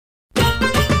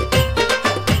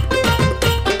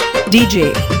DJ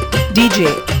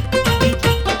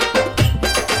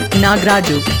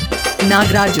Nagaraju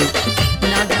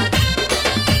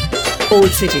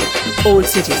Old City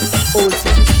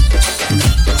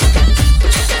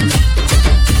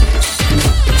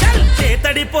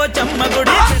Dethadi Pochamma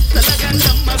Gudi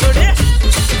Gangamba Gudi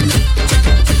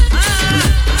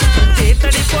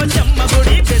Dethadi Pochamma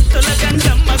Gudi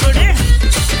Gangamba Gudi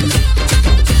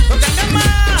Gangamba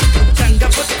Ganga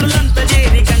putrulanta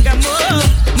jeri gangammo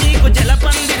neeku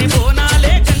jalapandiri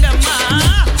bonale gangamma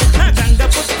Ganga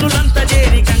putrulanta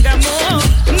jeri gangammo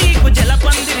neeku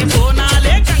jalapandiri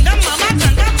bonale gangamma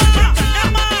gangamma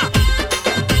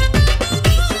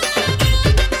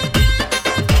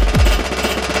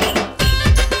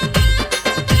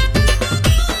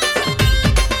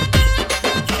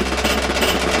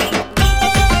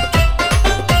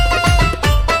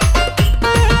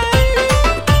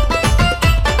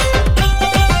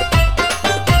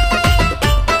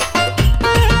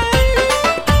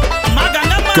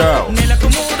నెలకు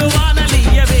 3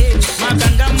 వానలియవే మా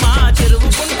గంగమ్మ చెరువు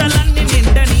కుంటలన్నీ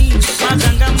నిండని మా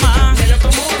గంగమ్మ నెలకు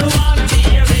 3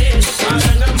 వానలియవే మా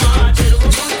గంగమ్మ చెరువు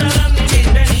కుంటలన్నీ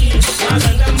నిండని మా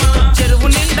గంగమ్మ చెరువు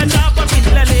నిండా చాప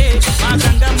పిల్లలే మా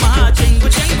గంగమ్మ చెంగు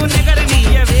చెంగు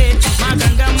నెగరనీయవే మా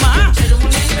గంగమ్మ చెరువు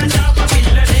నిండా చాప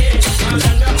పిల్లలే మా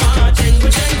గంగమ్మ చెంగు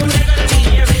చెంగు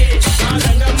నెగరనీయవే మా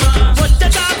గంగమ్మ వచ్చ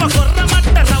చాప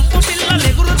కొర్రమట్ట రవ్వు పిల్లలు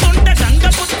ఎగురుతుంటే గంగ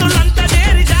పుత్రులంతా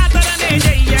చేరి జాతరనే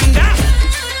జయ్యంగా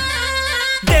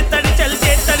Dethadi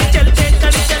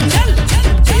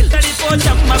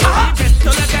Pochamma Gudi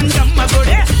Bestola Gangamba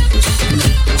Gudi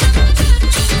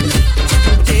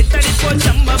Dethadi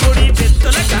Pochamma Gudi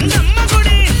Bestola Gangamba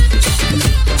Gudi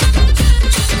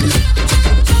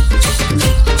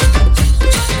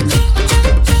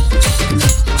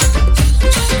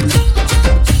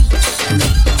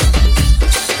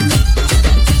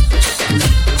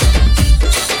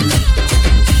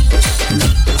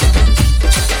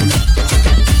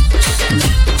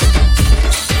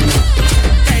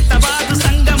కైతబాదు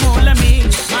సంగమూలమే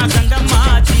మా గంగమ్మ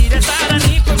చీరతార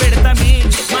నీకు పెడతమే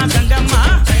మా గంగమ్మ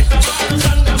కైతబాదు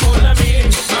సంగమూలమే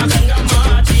మా గంగమ్మ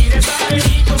చీరతార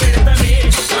నీకు పెడతమే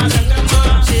మా గంగమ్మ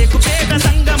చేకుపేట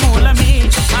సంగమూలమే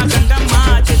మా గంగమ్మ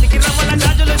చెతికి రవ్వల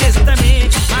గాజులు తెస్తమే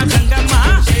మా గంగమ్మ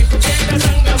చేకుపేట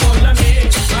సంగమూలమే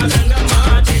మా గంగమ్మ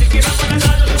చెతికి రవ్వల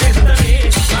గాజులు తెస్తమే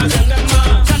మా గంగమ్మ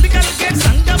కందికల్ గేట్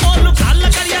సంగమోళ్ళు కాళ్ళ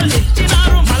కడియాలు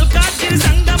తెచ్చినారు మల్కాజ్గిరి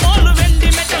సంగమోళ్ళు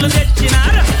వెండి మెటలు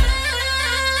తెచ్చినారు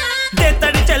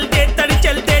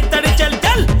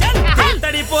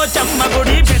Dethadi Pochamma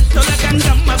Gudi Bestola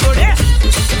Gangamba Gudi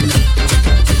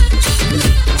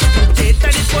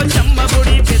Dethadi Pochamma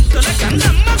Gudi Bestola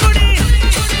Gangamba Gudi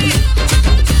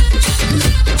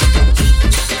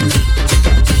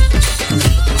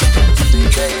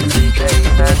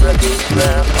DJ Nagaraju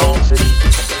from Old City.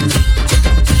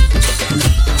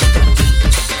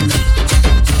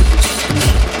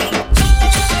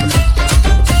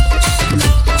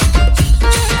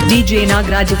 DJ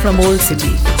Nagaraju from Old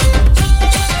City.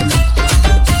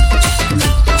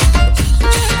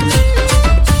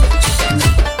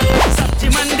 Sabzi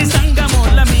మండి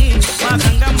సంగమోళ్ళమే మా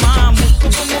గంగమ్మ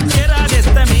ముక్కుకు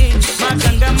ముక్కెరాడేస్తమే మా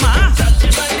గంగమ్మ సబ్జి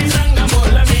మండి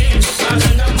సంగమోళ్ళమే మా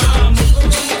గంగమ్మ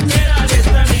ముక్కుకు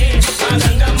ముక్కెరాడేస్తమే మా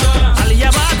గంగమ్మ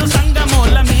అలియాబాదు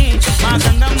సంగమోళ్ళమే మా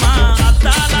గంగమ్మ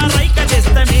అద్దాల రైక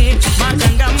తెస్తమే మా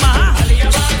గంగమ్మ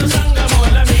అలియాబాదు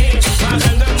సంగమోళ్ళమే మా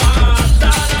గంగమ్మ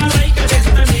అద్దాల రైక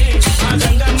తెస్తమే మా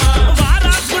Gangamma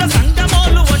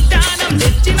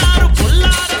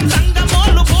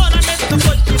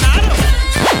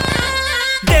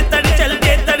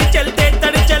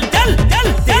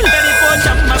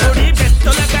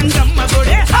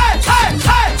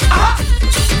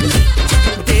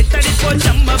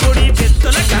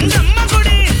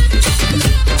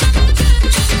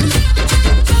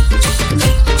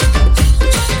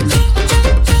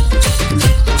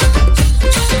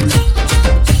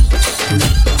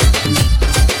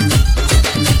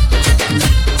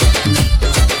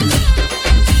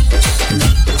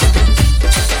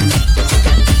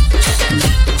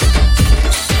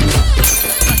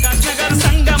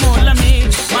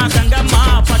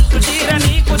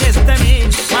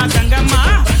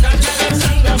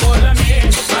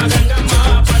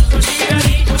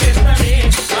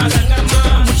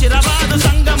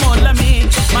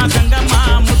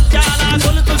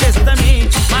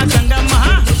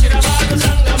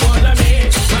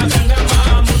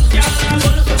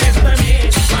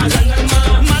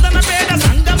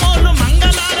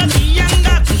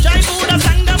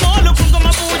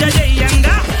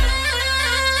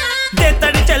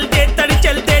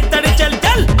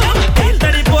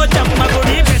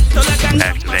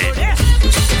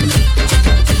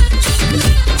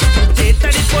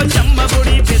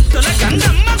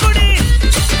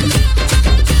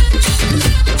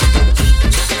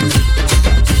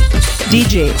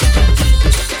DJ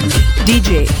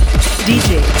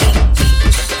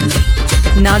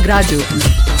Nagaraju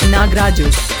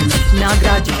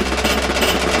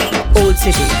Old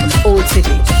City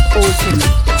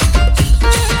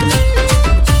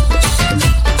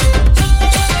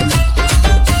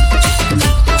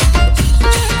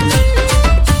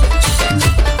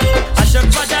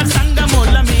Ashok Bazar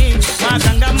సంగమోలమే మా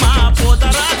గంగమ్మ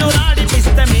పోతరాజు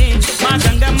నాడిపిస్తమే మా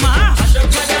గంగమ్మ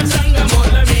అశోక్ బజార్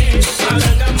సంగమోలమే మా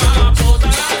గంగమ్మ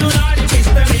పోతరాజు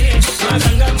నాడిపిస్తమే మా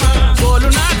గంగమ్మ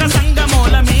గోలునాక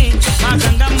సంగమోలమే మా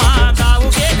గంగమ్మ గావు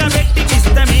కేక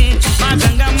పెట్టికిస్తమే మా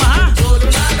గంగమ్మ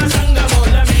గోలునాక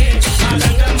సంగమోలమే మా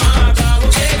గంగమ్మ గావు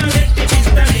కేక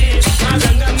పెట్టికిస్తమే మా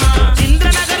గంగమ్మ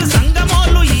ఇంద్రనగర్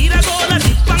సంగమోలు ఈరగోల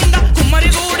దిప్పంగా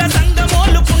కుమ్మరిగూడ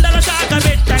సంగమోలు కుండల శాఖ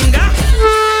పెట్టంగా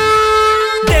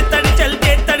తెత్తడి చల్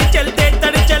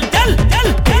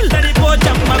తెత్తడి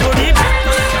పోచమ్మ గుడి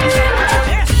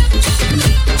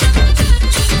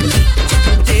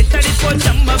తెత్తడి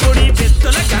పోచమ్మ గుడి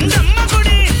బెత్తుల గంగమ్మ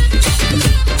గుడి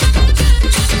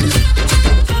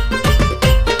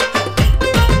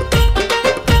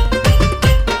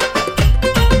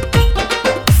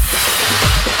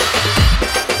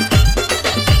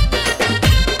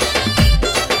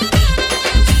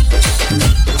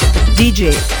DJ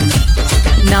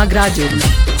Nagaraju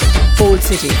Old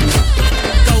City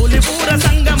కౌలిపూర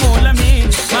సంగమోలమే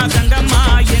మా గంగమ్మ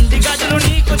ఎండి గజలు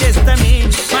నీకు తెస్తమే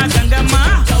మా గంగమ్మ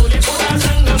కౌలిపూర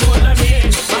సంగమోలమే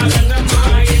మా గంగమ్మ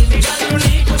ఎండి గజలు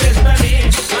నీకు తెస్తమే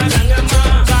మా గంగమ్మ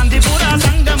గాంధీపుర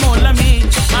సంగమోలమే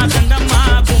మా గంగమ్మ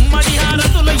గుమ్మడి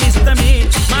హారతులు ఇస్తమే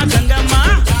మా గంగమ్మ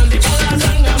గాంధీపుర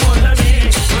సంగమోలమే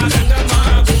మా గంగమ్మ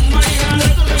గుమ్మడి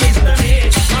హారతులు ఇస్తమే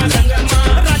మా గంగమ్మ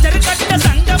రజరికట్ట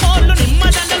సంగమోళ్ళు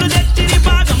నిమ్మదండలు తెచ్చిరి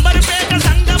బాగంబరిపేట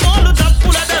సంగమోళ్ళు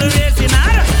తప్పుల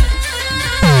దరువేసినారు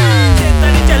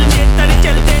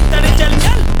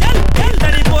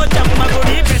తెత్తడి పోచమ్మ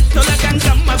గుడి బెస్తుల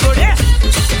గంగమ్మ గుడి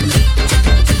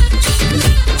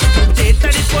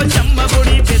తెత్తడి పోచమ్మ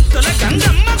గుడి బెస్తుల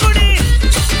గంగమ్మ గుడి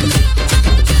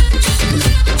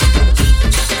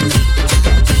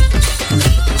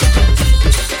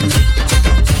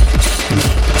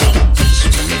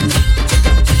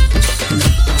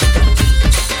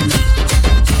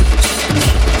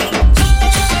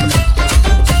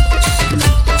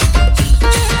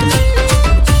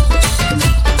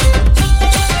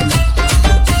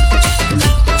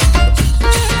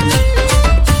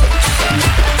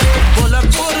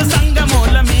పొలపూరు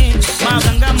సంగమోలమే మా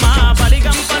గంగమ్మ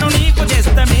బలిగంపను నీకు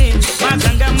తెస్తమే మా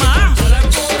గంగమ్మ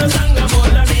పొలపూరు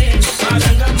సంగమోలమే మా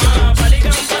గంగమ్మ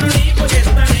బలిగంపను నీకు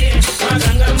తెస్తమే మా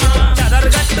గంగమ్మ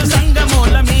చదరగట్టు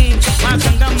సంగమోలమే మా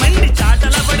గంగమ్మండి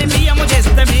చాటల పడి బియ్యము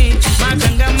చేస్తమే మా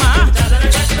గంగమ్మ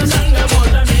చదరగట్టు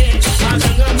సంగమోలమే మా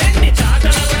గంగమ్మండి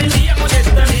చాటల పడి బియ్యము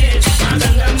చేస్తమే మా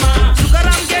గంగమ్మ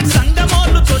సుగరాం గేట్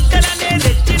సంగమోళ్ళు తొట్టెలనే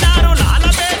తెచ్చినారు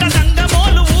లాలపేట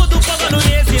సంగమోళ్ళు ఊదు పొగలు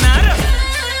వేసినారు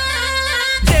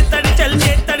తెత్తడి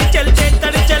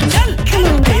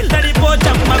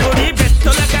పోచమ్మ గుడి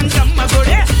బెత్తుల గంగమ్మ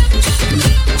గుడి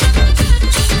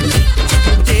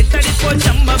తెత్తడి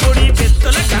పోచమ్మ గుడి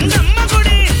బెత్తుల గంగమ్మ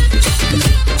గుడి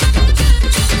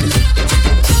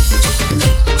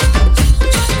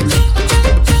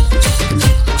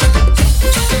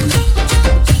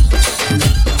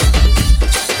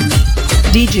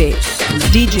DJ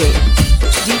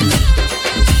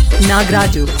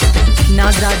Nagaraju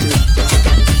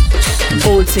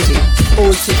Old City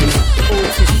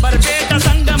Amberpet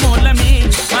సంగమోలమే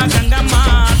మా గంగమ్మ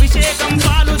అభిషేకం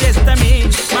పాలు చేస్తమే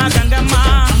మా గంగమ్మ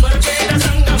అంబర్పేట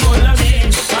సంగమోలమే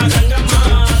మా గంగమ్మ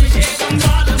అభిషేకం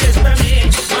పాలు చేస్తమే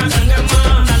మా గంగమ్మ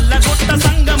నల్లగుట్ట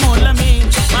సంగమోలమే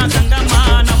మా గంగమ్మ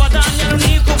నవధాన్యాలు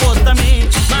నీకు పోస్తమే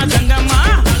మా గంగమ్మ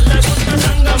నల్లగుట్ట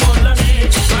సంగమోలమే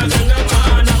మా గంగమ్మ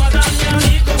నవధాన్యాలు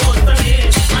నీకు పోస్తమే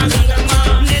మా గంగమ్మ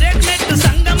నిరెడ్మెట్టు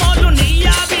సంగమోలు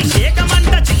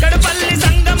నెయ్యాభిషేకమంట చిక్కడపల్లి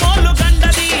సంగమోలు గండ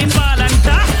దీపాలంట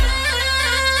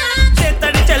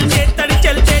తెత్తడి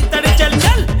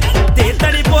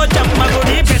తెత్తడి పోచమ్మ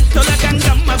గుడి బెత్తుల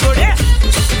గంగమ్మ గుడి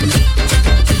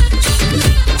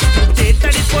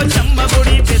తెత్తడి పోచమ్మ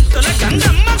గుడి బెత్తుల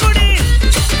గంగమ్మ గుడి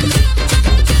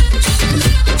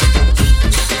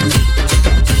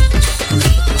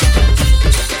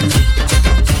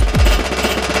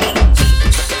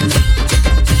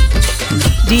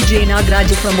DJ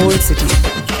Nagaraju from Old City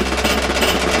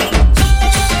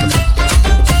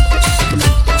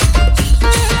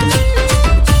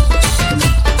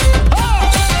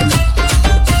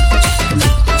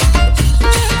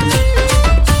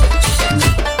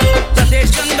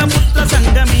Pradesh Gangaputra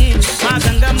సంగమే మా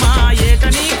గంగమ్మ ఏట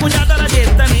నీకు జాతర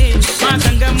చేస్తమే మా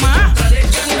గంగమ్మ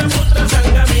ప్రదేశ్ గంగపుత్ర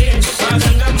సంగమే మా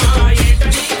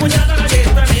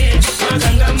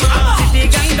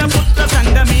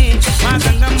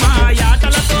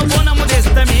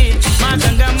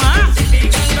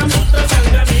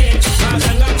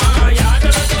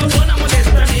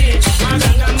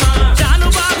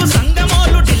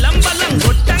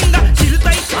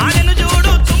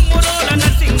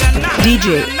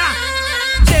DJ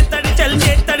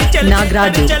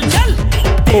Nagaraju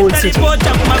Old City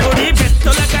Pochamma Gudi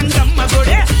Theen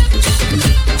Maar